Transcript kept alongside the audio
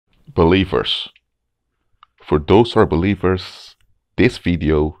Believers, for those who are believers, this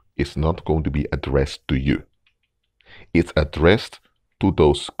video is not going to be addressed to you. It's addressed to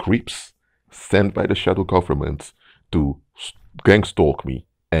those creeps sent by the shadow government to gang stalk me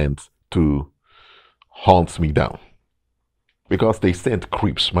and to hunt me down. Because they sent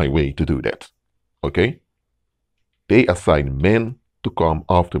creeps my way to do that. Okay? They assign men to come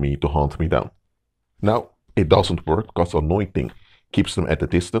after me to hunt me down. Now, it doesn't work because anointing keeps them at a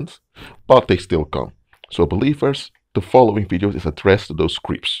distance, but they still come. So believers, the following video is addressed to those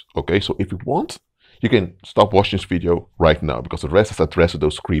creeps. Okay, so if you want, you can stop watching this video right now because the rest is addressed to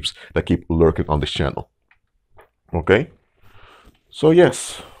those creeps that keep lurking on this channel. Okay? So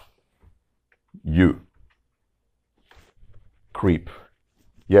yes, you creep.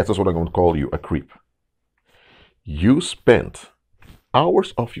 Yes, that's what I'm going to call you, a creep. You spent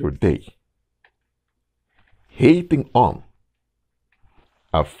hours of your day hating on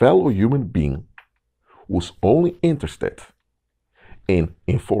a fellow human being who's only interested in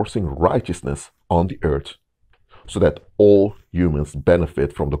enforcing righteousness on the earth so that all humans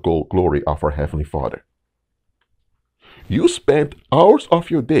benefit from the glory of our Heavenly Father. You spent hours of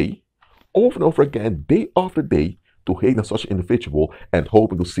your day over and over again, day after day, to hate on such an individual and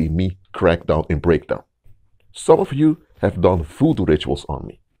hoping to see me crack down and break down. Some of you have done voodoo rituals on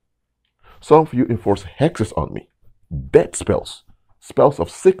me. Some of you enforce hexes on me, death spells, spells of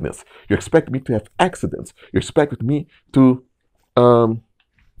sickness. You expect me to have accidents. You expected me to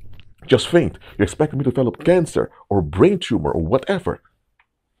just faint. You expected me to develop cancer or brain tumor or whatever.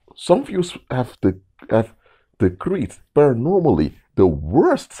 Some of you have decreed paranormally the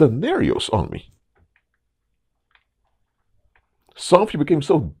worst scenarios on me. Some of you became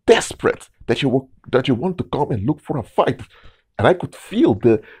so desperate that you want to come and look for a fight, and I could feel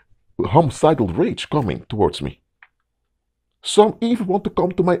the homicidal rage coming towards me. Some even want to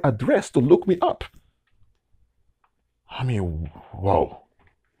come to my address to look me up. I mean, wow.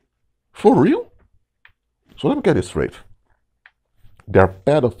 For real? So let me get this straight. There are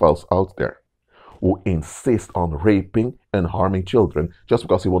pedophiles out there who insist on raping and harming children just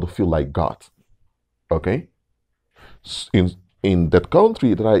because they want to feel like God. Okay? In that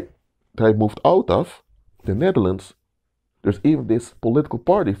country that I moved out of, the Netherlands, there's even this political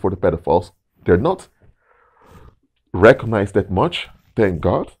party for the pedophiles. They're not recognized that much, thank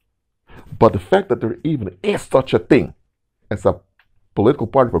God. But the fact that there even is such a thing as a political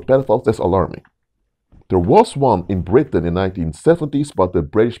party for pedophiles, that's alarming. There was one in Britain in the 1970s, but the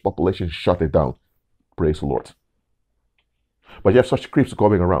British population shut it down. Praise the Lord. But you have such creeps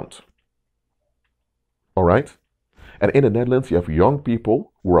going around. Alright? And in the Netherlands, you have young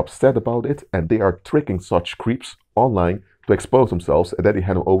people who are upset about it, and they are tricking such creeps online to expose themselves, and then they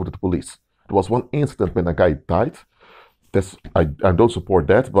hand them over to the police. There was one incident when a guy died. I don't support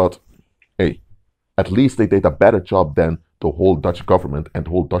that, but hey, at least they did a better job than the whole Dutch government and the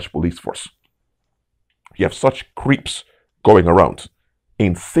whole Dutch police force. You have such creeps going around,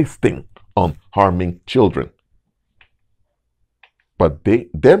 insisting on harming children. But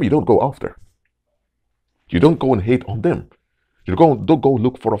them you don't go after. You don't go and hate on them. You don't go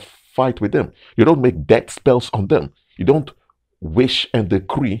look for a fight with them. You don't make death spells on them. You don't wish and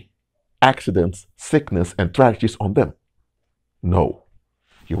decree accidents, sickness, and tragedies on them. No.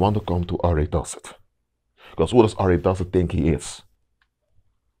 You want to come to R.A. Dossett. Because who does R.A. Dossett think he is?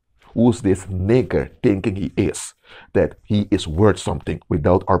 Who's this nigger thinking he is? That he is worth something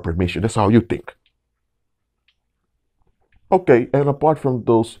without our permission. That's how you think. Okay, and apart from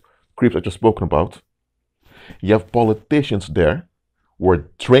those creeps I just spoken about, you have politicians there who are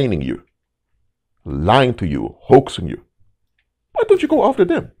training you, lying to you, hoaxing you. Why don't you go after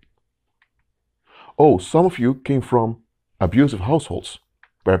them? Oh, some of you came from abusive households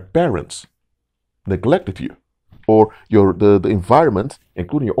where parents neglected you, or the environment,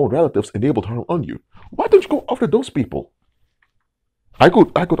 including your own relatives, enabled harm on you. Why don't you go after those people? I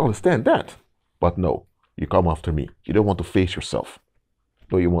could understand that, but no, you come after me. You don't want to face yourself.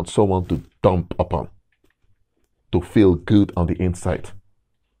 No, you want someone to dump upon, to feel good on the inside.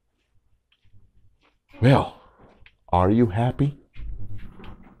 Well, are you happy?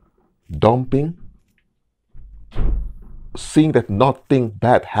 Dumping? Seeing that nothing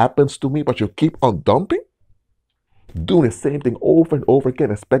bad happens to me, but you keep on dumping? Doing the same thing over and over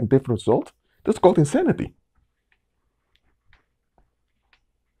again, expecting different results? That's called insanity.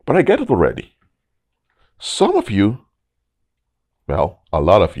 But I get it already. Some of you, well, a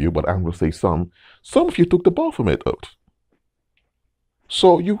lot of you, but I'm going to say some of you took the Baphomet oath.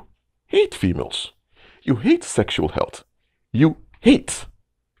 So you hate females. You hate sexual health. You hate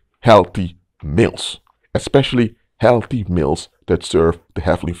healthy males, especially healthy males that serve the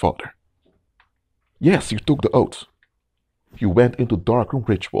Heavenly Father. Yes, you took the oath. You went into darkroom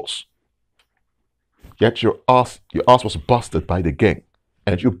rituals. Yet your ass was busted by the gang,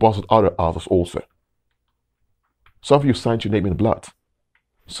 and you busted other asses also. Some of you signed your name in blood.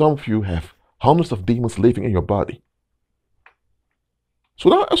 Some of you have hundreds of demons living in your body.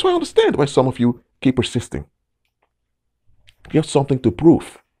 So I understand why some of you keep persisting. You have something to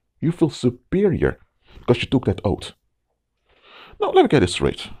prove. You feel superior because you took that oath. Now, let me get this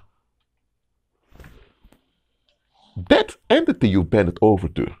straight. That entity you banded over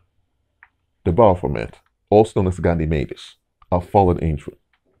to, the Baphomet, also known as Ganymedes, a fallen angel.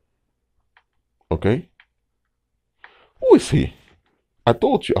 Okay? Who is he? I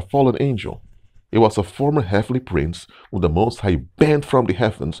told you, a fallen angel. He was a former heavenly prince whom the Most High banned from the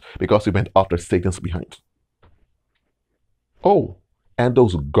heavens because he went after Satan's behind. Oh, and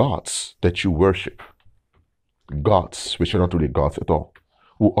those gods that you worship, gods which are not really gods at all,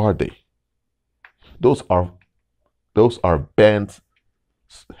 who are they? Those are banned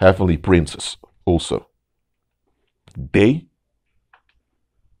heavenly princes also. They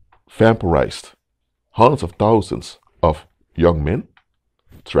vampirized hundreds of thousands of young men,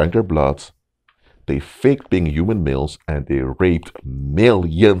 drank their blood, they faked being human males, and they raped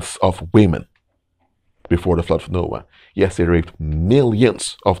millions of women before the flood of Noah. Yes, they raped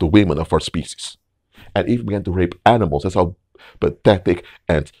millions of the women of our species. And even began to rape animals. That's how pathetic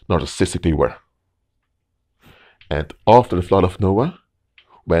and narcissistic they were. And after the flood of Noah,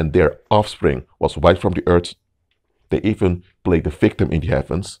 when their offspring was wiped from the earth, they even played the victim in the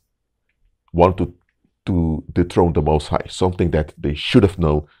heavens, wanted to dethrone the Most High, something that they should have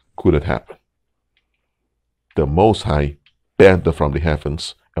known couldn't happen. The Most High banned them from the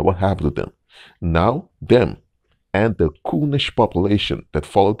heavens, and what happened to them? Now, them and the coonish population that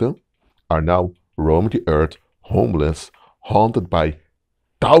followed them are now roaming the earth, homeless, haunted by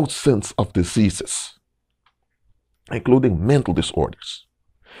thousands of diseases, including mental disorders.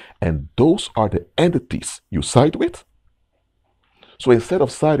 And those are the entities you side with. So instead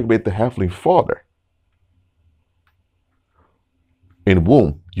of siding with the Heavenly Father, in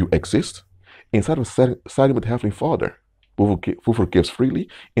whom you exist, instead of siding with the Heavenly Father, who forgives freely,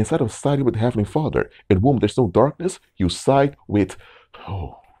 instead of siding with the Heavenly Father, in whom there's no darkness, you side with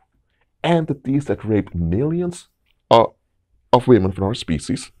entities that rape millions of women from our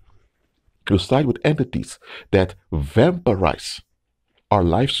species. You side with entities that vampirize our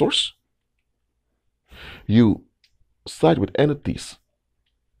life source. You side with entities.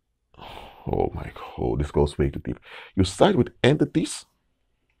 Oh my God, this goes way too deep. You side with entities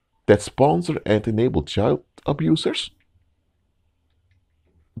that sponsor and enable child abusers,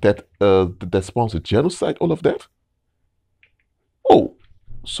 that sponsor genocide, all of that. Oh,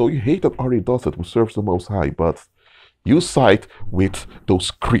 so you hate that already does it, who serves the Most High, but you side with those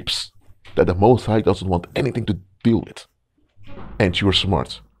creeps that the Most High doesn't want anything to deal with. And you're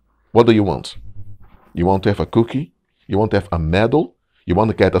smart. What do you want? You want to have a cookie? You want to have a medal? You want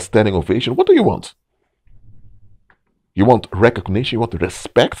to get a standing ovation? What do you want? You want recognition? You want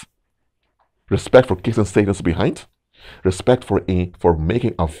respect? Respect for kissing Satan's behind? Respect for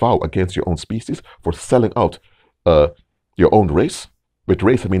making a vow against your own species? For selling out your own race? With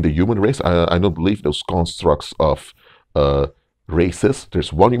race, I mean the human race. I don't believe those constructs of races.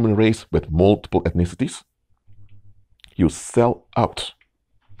 There's one human race with multiple ethnicities. You sell out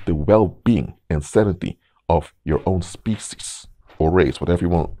the well-being and sanity of your own species or race, whatever you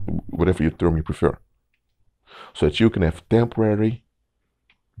want, whatever term you prefer, so that you can have temporary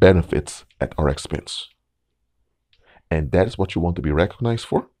benefits at our expense. And that is what you want to be recognized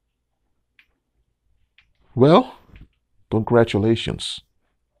for? Well, congratulations.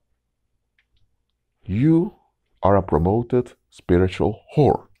 You are a promoted spiritual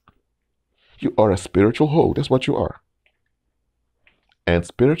whore. You are a spiritual hoe, that's what you are. And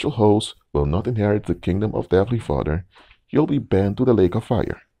spiritual hoes will not inherit the kingdom of the Heavenly Father. You'll be banned to the lake of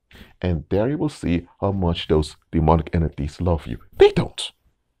fire. And there you will see how much those demonic entities love you. They don't.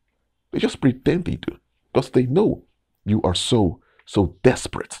 They just pretend they do, because they know you are so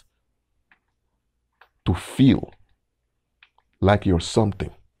desperate to feel like you're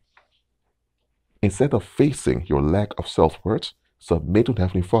something. Instead of facing your lack of self-worth, submit to the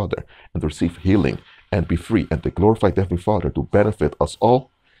Heavenly Father and receive healing and be free and to glorify the Heavenly Father to benefit us all.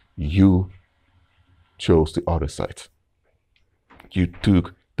 You chose the other side. You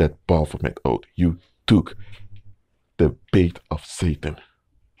took that Baphomet oath. You took the bait of Satan.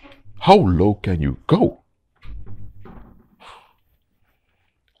 How low can you go?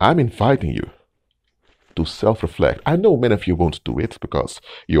 I'm inviting you to self-reflect. I know many of you won't do it because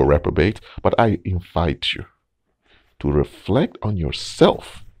you're reprobate, but I invite you to reflect on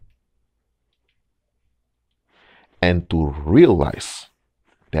yourself and to realize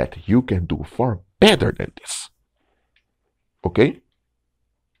that you can do far better than this. Okay?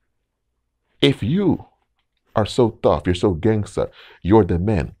 If you are so tough, you're so gangster, you're the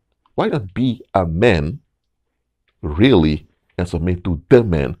man, why not be a man really and submit to the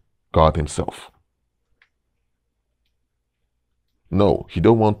man, God himself? No, you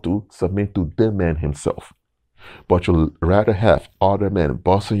don't want to submit to the man himself, but you'll rather have other men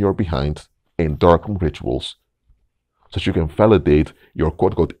bossing your behind in darkened rituals so that you can validate your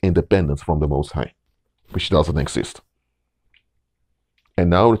quote-unquote independence from the Most High, which doesn't exist. And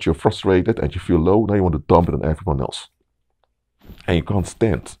now that you're frustrated and you feel low, now you want to dump it on everyone else. And you can't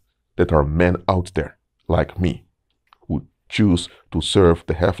stand that there are men out there like me who choose to serve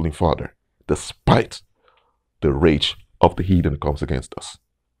the Heavenly Father despite the rage of the heathen that comes against us.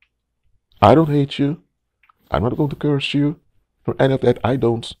 I don't hate you. I'm not going to curse you or any of that. I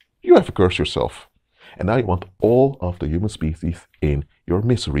don't. You have to curse yourself. And now you want all of the human species in your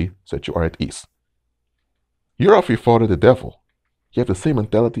misery so that you are at ease. You're of your father, the devil. You have the same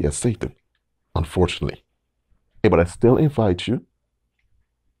mentality as Satan, unfortunately. Hey, but I still invite you,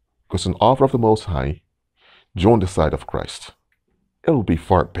 because in offer of the Most High, join the side of Christ. It will be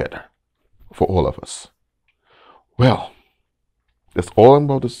far better for all of us. Well, that's all I'm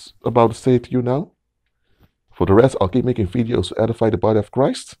about to say to you now. For the rest, I'll keep making videos to edify the body of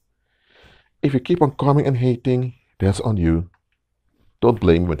Christ. If you keep on coming and hating, that's on you. Don't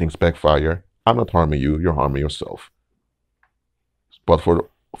blame me when things backfire. I'm not harming you, you're harming yourself. But for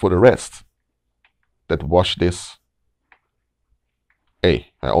the rest that watch this,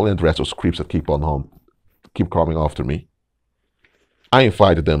 hey, I only address those creeps that keep coming after me. I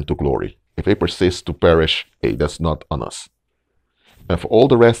invited them to glory. If they persist to perish, hey, that's not on us. And for all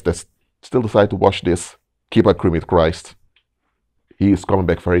the rest that still decide to watch this, keep agreeing with Christ. He is coming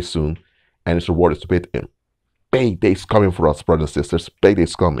back very soon, and his reward is with him. Payday's coming for us, brothers and sisters.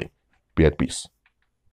 Payday's coming. Be at peace.